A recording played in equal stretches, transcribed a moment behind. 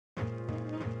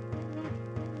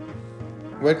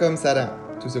Welcome, Sarah,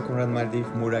 to the Conrad Maldives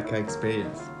Muraka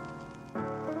experience.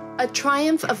 A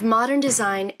triumph of modern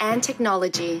design and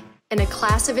technology in a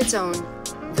class of its own,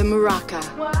 the Muraka.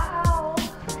 Wow!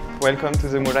 Welcome to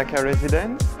the Muraka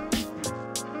residence.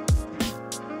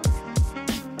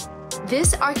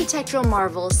 This architectural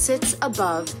marvel sits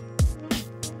above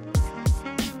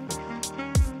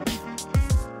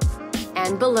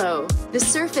and below the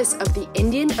surface of the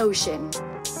Indian Ocean.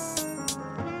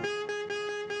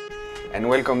 And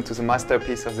welcome to the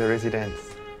masterpiece of the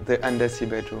residence, the undersea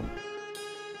bedroom.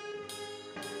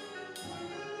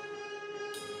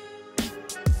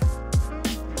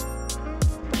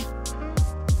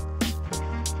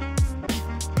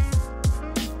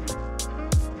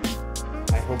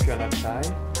 I hope you're not shy.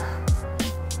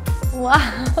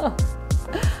 Wow!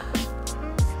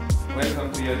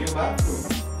 Welcome to your new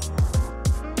bathroom.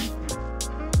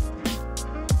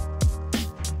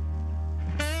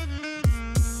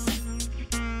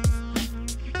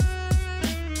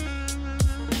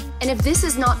 And if this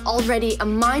is not already a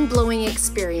mind-blowing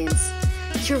experience,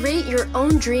 curate your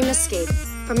own dream escape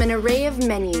from an array of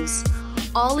menus,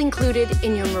 all included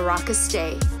in your Muraka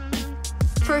stay.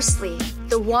 Firstly,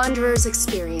 the Wanderer's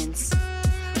Experience,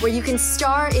 where you can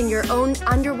star in your own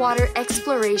underwater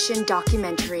exploration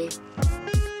documentary.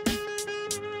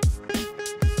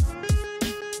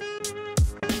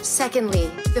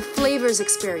 Secondly, the Flavors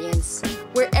Experience,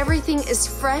 where everything is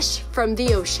fresh from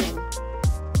the ocean,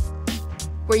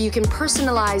 where you can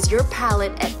personalize your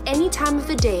palate at any time of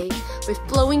the day with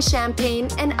flowing champagne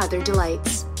and other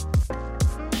delights.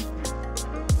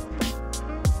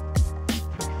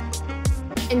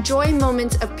 Enjoy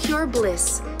moments of pure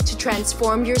bliss to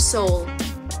transform your soul.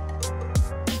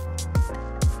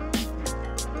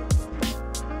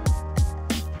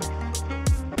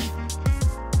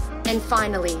 And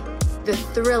finally, the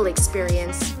Thrill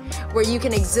Experience, where you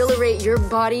can exhilarate your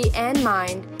body and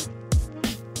mind .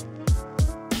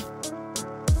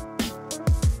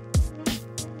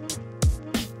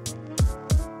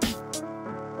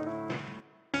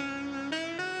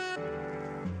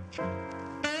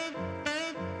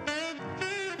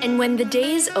 And when the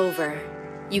day is over,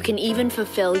 you can even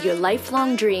fulfill your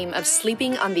lifelong dream of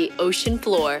sleeping on the ocean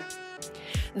floor.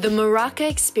 The Muraka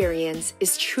experience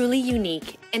is truly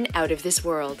unique and out of this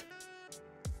world.